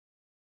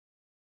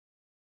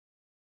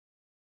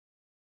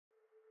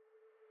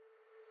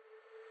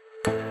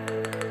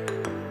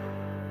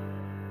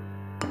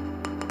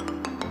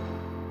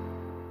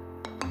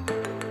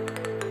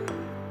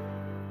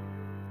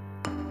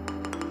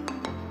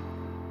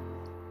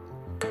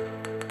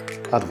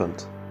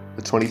Advent,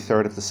 the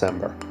 23rd of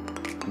December,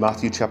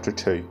 Matthew chapter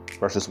 2,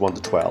 verses 1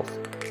 to 12.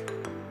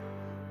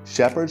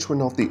 Shepherds were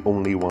not the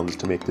only ones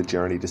to make the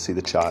journey to see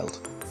the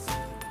child.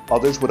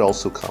 Others would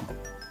also come,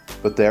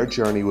 but their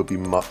journey would be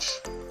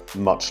much,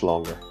 much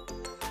longer.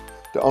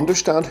 To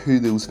understand who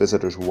those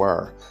visitors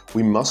were,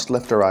 we must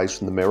lift our eyes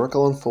from the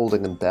miracle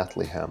unfolding in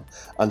Bethlehem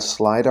and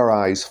slide our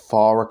eyes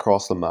far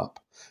across the map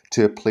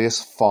to a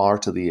place far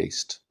to the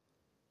east,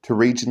 to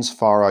regions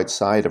far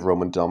outside of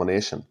Roman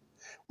domination,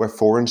 where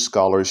foreign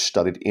scholars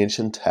studied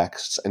ancient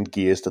texts and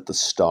gazed at the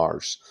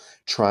stars,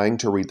 trying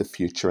to read the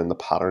future in the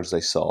patterns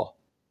they saw.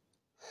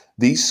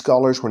 These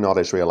scholars were not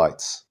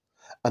Israelites,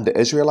 and to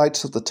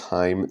Israelites of the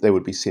time they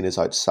would be seen as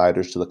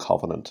outsiders to the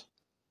covenant.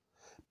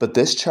 But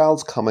this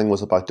child's coming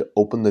was about to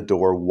open the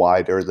door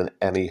wider than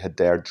any had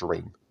dared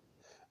dream.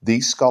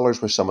 These scholars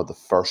were some of the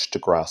first to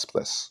grasp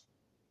this.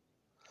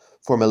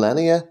 For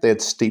millennia, they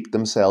had steeped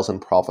themselves in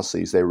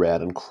prophecies they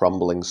read in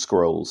crumbling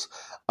scrolls,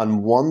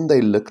 and one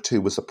they looked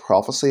to was the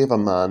prophecy of a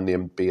man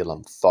named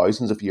Balaam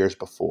thousands of years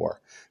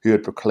before, who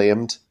had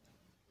proclaimed,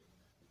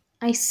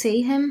 I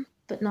see him,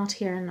 but not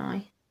here and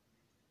now.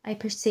 I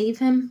perceive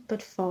him,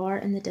 but far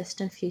in the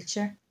distant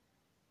future.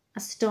 A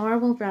star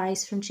will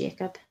rise from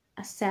Jacob,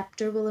 a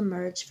sceptre will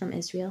emerge from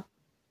Israel.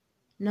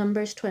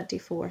 Numbers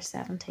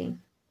 24:17.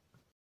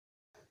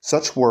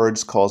 Such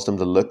words caused him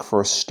to look for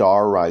a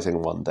star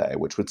rising one day,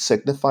 which would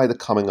signify the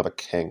coming of a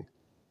king.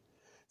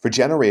 For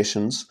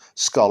generations,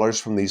 scholars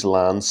from these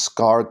lands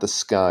scoured the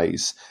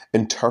skies,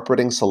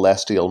 interpreting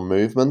celestial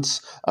movements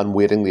and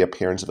waiting the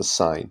appearance of a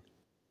sign.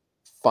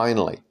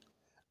 Finally,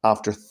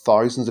 after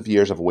thousands of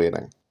years of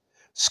waiting,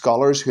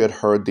 scholars who had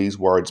heard these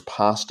words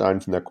passed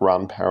down from their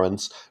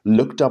grandparents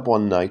looked up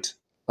one night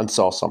and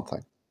saw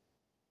something.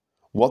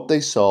 What they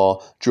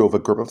saw drove a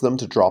group of them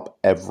to drop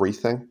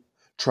everything,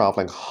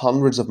 travelling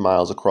hundreds of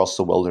miles across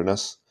the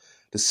wilderness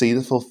to see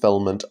the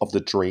fulfillment of the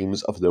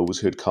dreams of those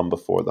who had come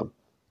before them.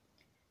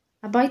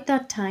 About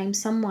that time,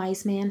 some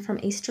wise men from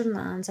eastern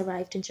lands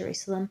arrived in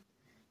Jerusalem,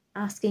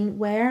 asking,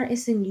 "Where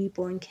is the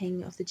newborn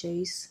King of the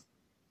Jews?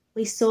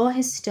 We saw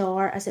his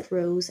star as it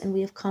rose, and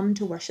we have come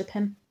to worship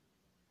him."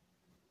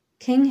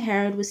 King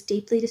Herod was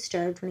deeply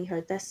disturbed when he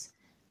heard this,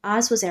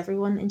 as was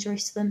everyone in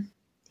Jerusalem.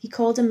 He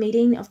called a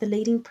meeting of the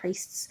leading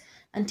priests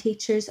and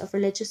teachers of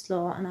religious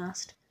law and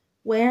asked,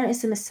 "Where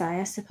is the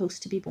Messiah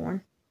supposed to be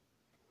born?"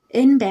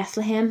 "In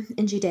Bethlehem,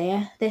 in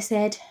Judea," they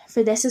said,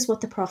 "for this is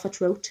what the prophet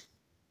wrote.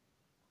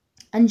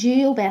 And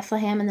you, O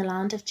Bethlehem, in the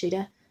land of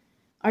Judah,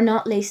 are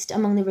not least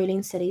among the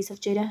ruling cities of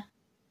Judah.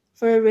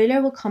 For a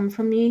ruler will come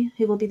from you,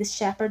 who will be the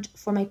shepherd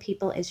for my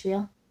people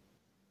Israel."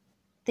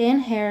 Then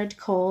Herod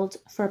called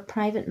for a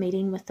private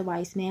meeting with the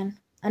wise men,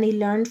 and he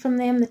learned from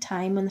them the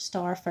time when the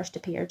star first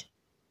appeared.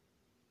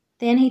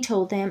 Then he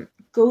told them,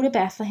 "Go to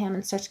Bethlehem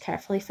and search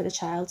carefully for the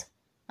child,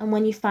 and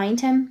when you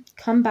find him,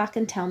 come back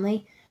and tell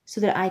me,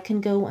 so that I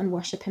can go and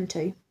worship him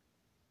too."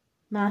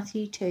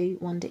 Matthew 2,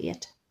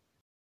 1-8.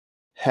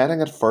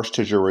 Heading at first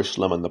to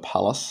Jerusalem and the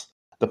palace,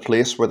 the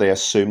place where they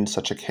assumed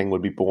such a king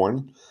would be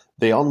born,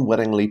 they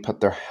unwittingly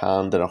put their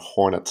hand in a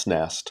hornet's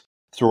nest,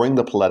 throwing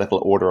the political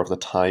order of the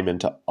time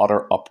into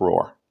utter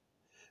uproar.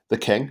 The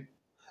king,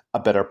 a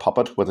bitter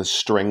puppet with his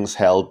strings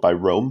held by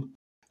Rome,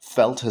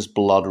 felt his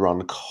blood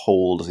run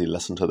cold as he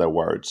listened to their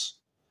words.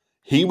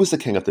 He was the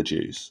king of the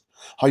Jews.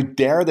 How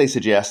dare they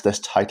suggest this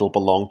title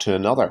belonged to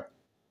another?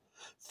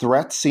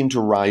 Threats seemed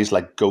to rise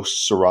like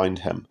ghosts around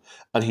him,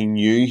 and he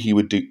knew he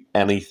would do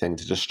anything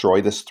to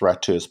destroy this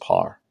threat to his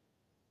power.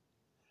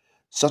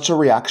 Such a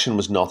reaction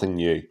was nothing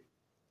new.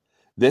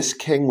 This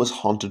king was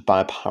haunted by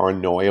a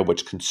paranoia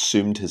which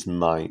consumed his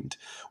mind,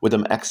 with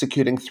him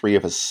executing 3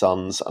 of his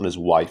sons and his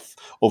wife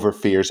over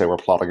fears they were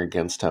plotting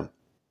against him.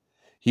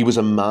 He was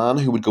a man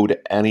who would go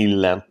to any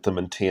length to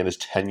maintain his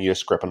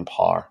tenuous grip on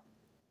power.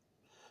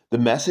 The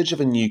message of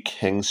a new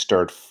king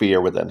stirred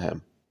fear within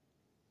him.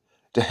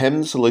 To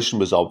him, the solution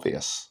was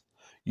obvious.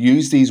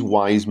 Use these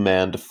wise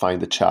men to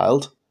find the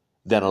child,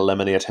 then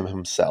eliminate him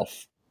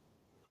himself.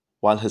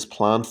 While his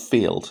plan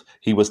failed,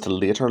 he was to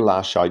later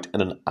lash out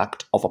in an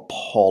act of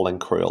appalling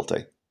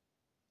cruelty.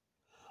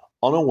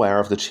 Unaware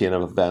of the chain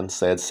of events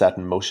they had set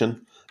in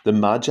motion, the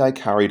Magi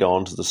carried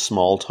on to the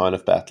small town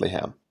of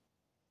Bethlehem.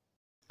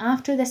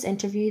 After this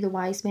interview, the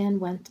wise men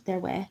went their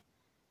way,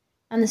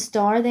 and the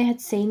star they had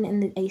seen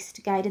in the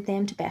east guided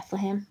them to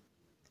Bethlehem.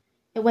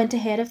 It went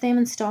ahead of them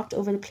and stopped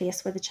over the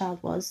place where the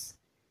child was.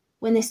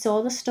 When they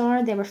saw the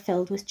star, they were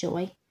filled with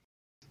joy.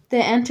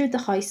 They entered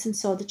the house and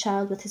saw the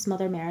child with his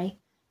mother Mary,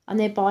 and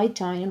they bowed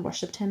down and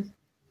worshipped him.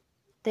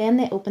 Then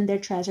they opened their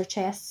treasure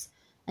chests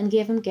and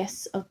gave him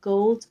gifts of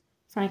gold,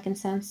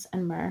 frankincense,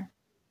 and myrrh.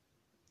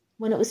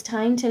 When it was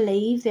time to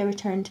leave, they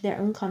returned to their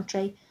own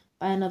country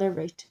by another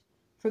route,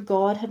 for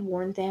God had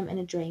warned them in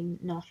a dream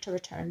not to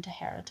return to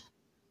Herod.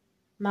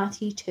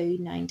 Matthew 2,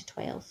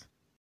 9-12.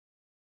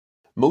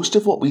 Most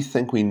of what we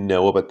think we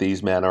know about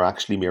these men are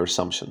actually mere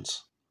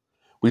assumptions.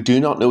 We do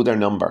not know their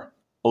number,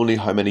 only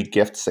how many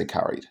gifts they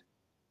carried.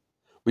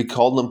 We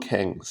call them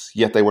kings,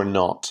 yet they were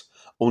not,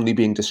 only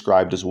being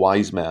described as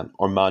wise men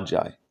or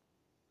magi.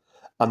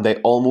 and they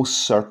almost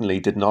certainly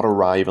did not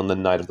arrive on the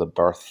night of the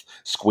birth,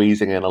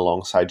 squeezing in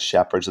alongside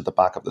shepherds at the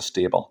back of the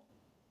stable.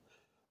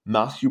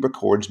 Matthew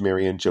records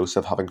Mary and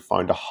Joseph having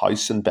found a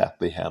house in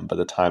Bethlehem by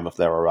the time of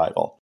their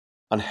arrival,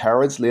 and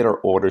Herod's later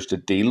orders to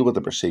deal with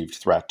the perceived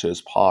threat to his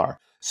power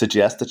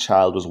suggest the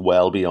child was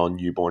well beyond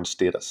newborn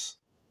status.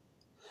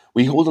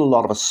 We hold a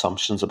lot of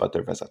assumptions about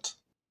their visit.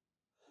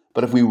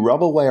 But if we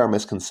rub away our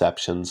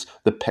misconceptions,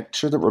 the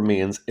picture that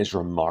remains is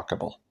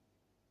remarkable.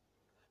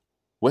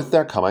 With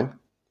their coming,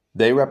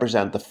 they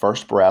represent the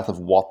first breath of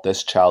what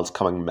this child's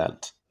coming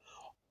meant.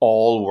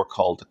 All were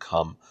called to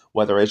come,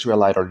 whether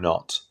Israelite or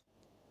not.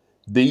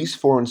 These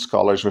foreign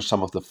scholars were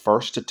some of the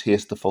first to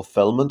taste the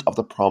fulfillment of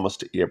the promise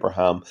to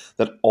Abraham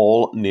that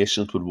all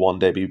nations would one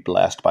day be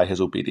blessed by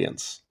his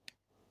obedience.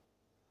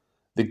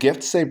 The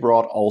gifts they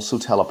brought also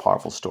tell a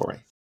powerful story.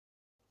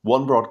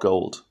 One brought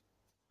gold,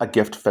 a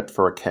gift fit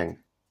for a king.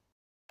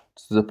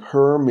 To the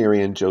poor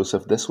Mary and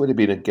Joseph, this would have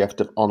been a gift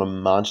of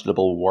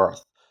unimaginable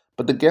worth,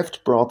 but the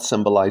gift brought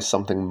symbolized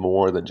something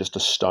more than just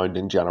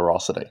astounding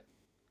generosity.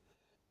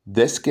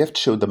 This gift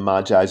showed the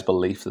Magi's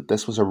belief that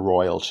this was a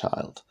royal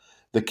child,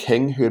 the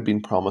king who had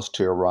been promised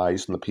to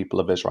arise from the people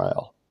of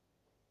Israel.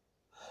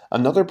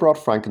 Another brought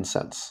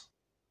frankincense,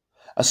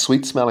 a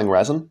sweet-smelling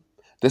resin.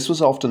 This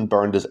was often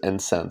burned as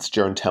incense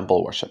during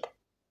temple worship.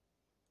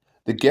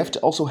 The gift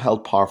also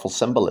held powerful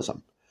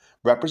symbolism,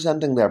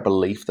 representing their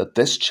belief that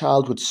this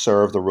child would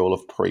serve the role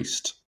of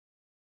priest.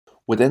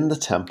 Within the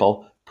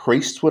temple,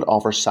 priests would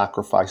offer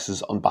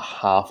sacrifices on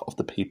behalf of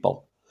the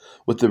people,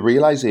 with the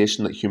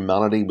realization that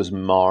humanity was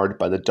marred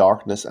by the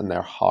darkness in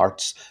their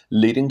hearts,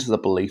 leading to the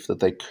belief that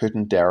they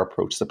couldn't dare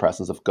approach the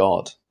presence of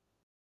God.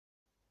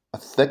 A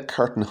thick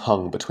curtain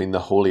hung between the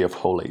Holy of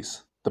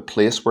Holies, the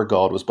place where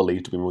God was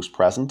believed to be most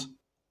present,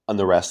 and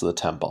the rest of the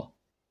temple,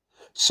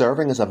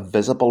 serving as a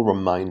visible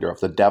reminder of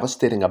the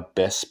devastating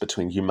abyss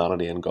between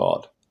humanity and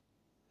God.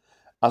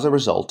 As a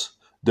result,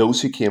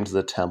 those who came to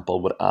the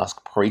temple would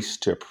ask priests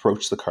to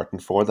approach the curtain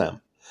for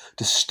them,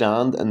 to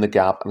stand in the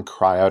gap and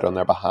cry out on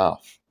their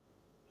behalf.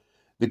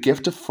 The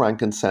gift of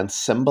frankincense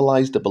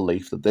symbolized the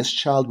belief that this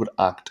child would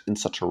act in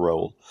such a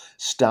role,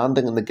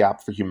 standing in the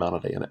gap for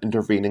humanity and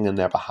intervening in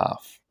their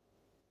behalf.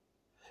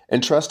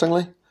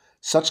 Interestingly,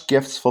 such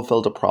gifts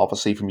fulfilled a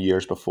prophecy from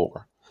years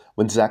before,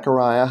 when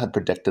Zechariah had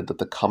predicted that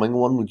the coming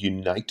one would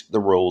unite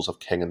the roles of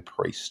king and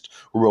priest,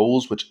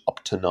 roles which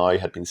up to now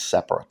had been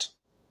separate.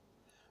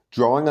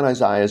 Drawing on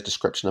Isaiah's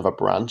description of a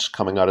branch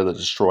coming out of the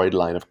destroyed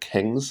line of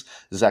kings,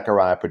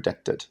 Zechariah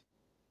predicted,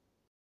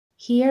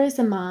 "Here is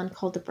a man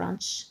called the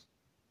branch.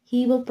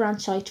 He will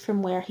branch out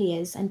from where he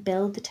is and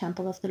build the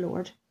temple of the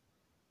Lord.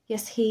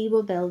 Yes, he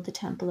will build the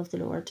temple of the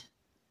Lord.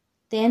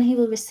 Then he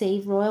will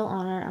receive royal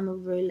honour and will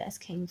rule as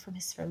king from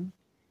his throne.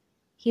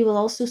 He will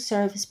also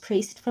serve as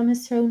priest from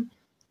his throne,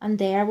 and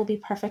there will be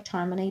perfect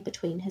harmony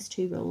between his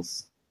two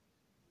roles."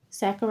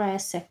 Zechariah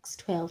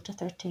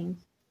 6:12-13.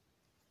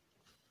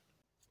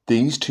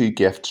 These two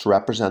gifts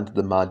represented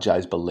the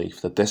Magi's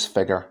belief that this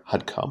figure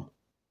had come.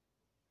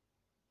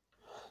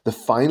 The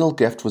final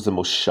gift was the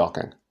most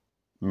shocking: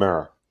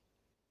 myrrh.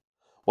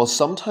 While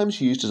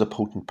sometimes used as a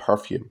potent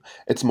perfume,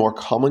 its more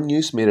common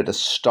use made it a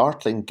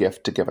startling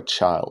gift to give a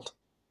child.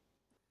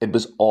 It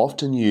was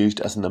often used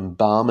as an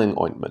embalming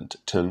ointment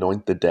to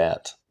anoint the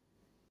dead.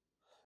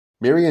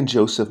 Mary and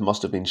Joseph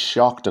must have been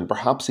shocked and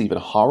perhaps even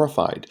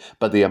horrified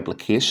by the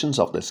implications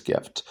of this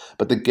gift,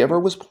 but the giver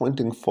was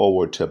pointing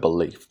forward to a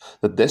belief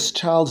that this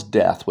child's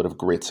death would have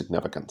great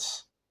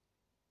significance.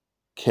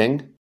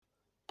 King,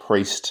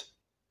 priest,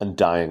 and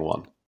dying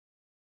one.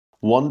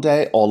 One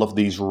day all of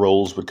these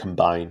roles would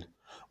combine,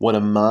 when a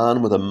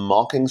man with a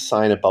mocking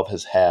sign above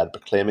his head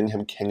proclaiming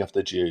him King of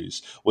the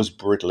Jews was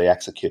brutally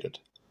executed.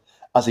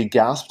 As he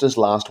gasped his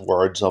last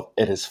words of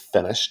 "it is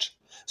finished,"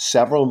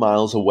 several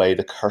miles away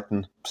the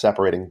curtain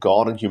separating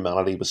God and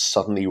humanity was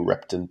suddenly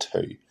ripped in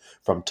two,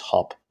 from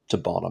top to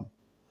bottom.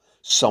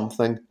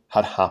 Something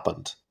had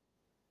happened.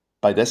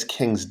 By this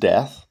king's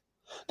death,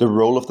 the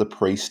role of the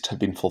priest had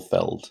been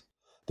fulfilled.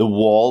 The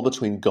wall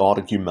between God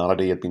and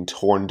humanity had been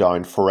torn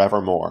down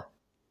forevermore.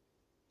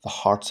 The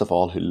hearts of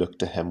all who looked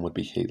to him would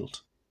be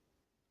healed.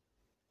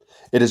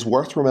 It is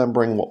worth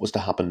remembering what was to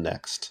happen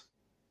next.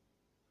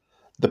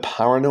 The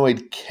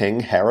paranoid King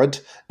Herod,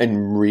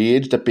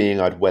 enraged at being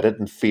outwitted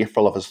and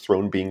fearful of his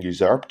throne being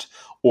usurped,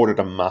 ordered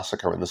a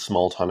massacre in the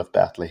small town of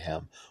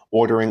Bethlehem,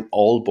 ordering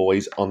all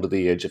boys under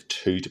the age of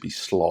 2 to be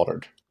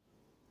slaughtered.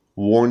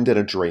 Warned in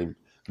a dream,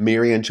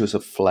 Mary and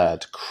Joseph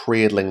fled,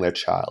 cradling their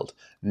child,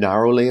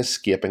 narrowly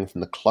escaping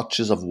from the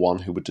clutches of one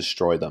who would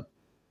destroy them.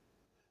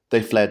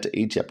 They fled to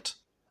Egypt,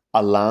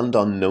 a land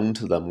unknown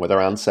to them where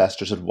their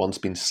ancestors had once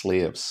been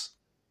slaves.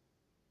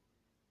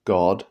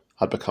 God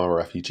had become a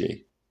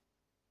refugee.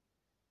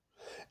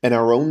 In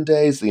our own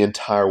days, the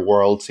entire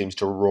world seems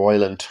to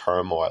roil in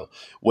turmoil,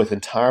 with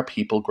entire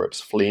people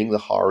groups fleeing the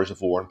horrors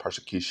of war and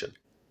persecution.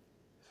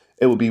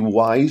 It would be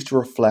wise to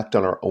reflect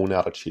on our own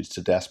attitudes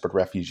to desperate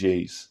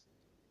refugees.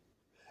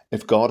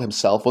 If God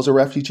himself was a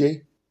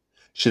refugee,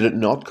 Should it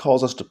not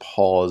cause us to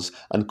pause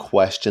and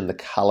question the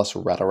callous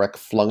rhetoric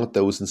flung at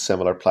those in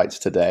similar plights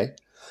today,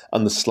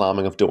 and the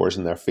slamming of doors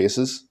in their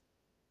faces?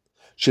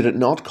 Should it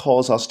not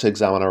cause us to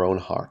examine our own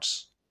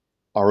hearts,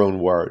 our own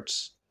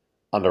words,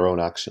 and our own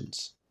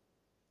actions?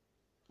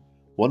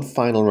 One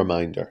final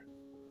reminder: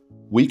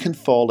 we can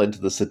fall into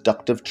the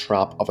seductive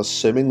trap of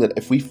assuming that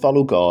if we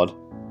follow God,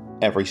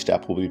 every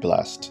step will be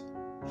blessed.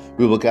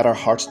 We will get our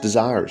heart's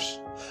desires,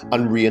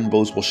 and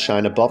rainbows will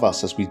shine above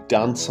us as we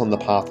dance on the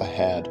path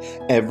ahead,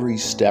 every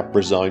step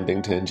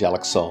resounding to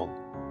angelic song.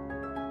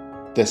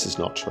 This is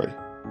not true.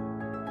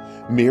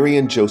 Mary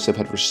and Joseph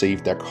had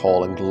received their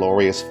call in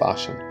glorious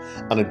fashion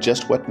and had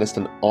just witnessed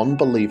an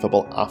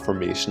unbelievable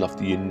affirmation of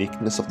the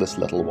uniqueness of this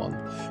little one,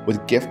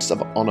 with gifts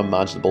of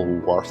unimaginable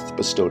worth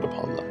bestowed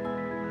upon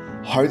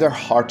them. How their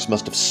hearts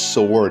must have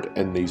soared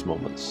in these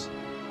moments.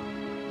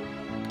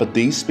 But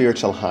these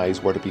spiritual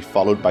highs were to be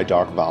followed by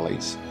dark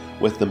valleys,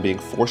 with them being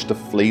forced to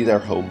flee their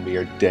home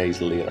mere days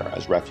later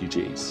as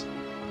refugees.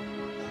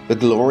 The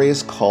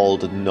glorious call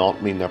did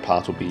not mean their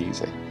path would be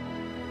easy.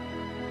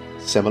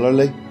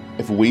 Similarly,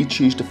 if we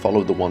choose to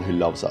follow the one who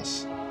loves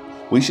us,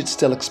 we should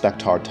still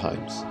expect hard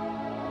times.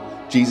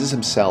 Jesus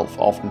himself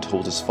often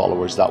told his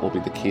followers that will be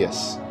the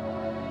case.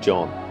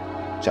 John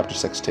chapter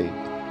 16,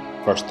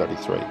 verse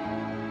 33.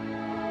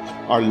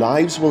 Our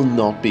lives will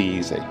not be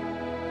easy.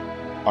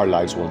 Our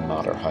lives will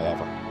matter,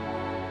 however,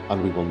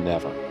 and we will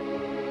never,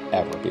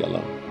 ever be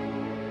alone.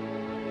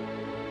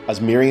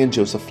 As Mary and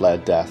Joseph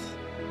fled death,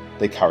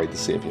 they carried the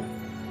Saviour.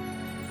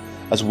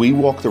 As we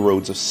walk the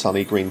roads of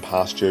sunny green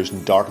pastures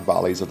and dark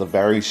valleys of the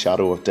very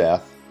shadow of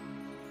death,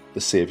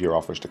 the Saviour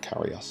offers to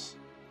carry us.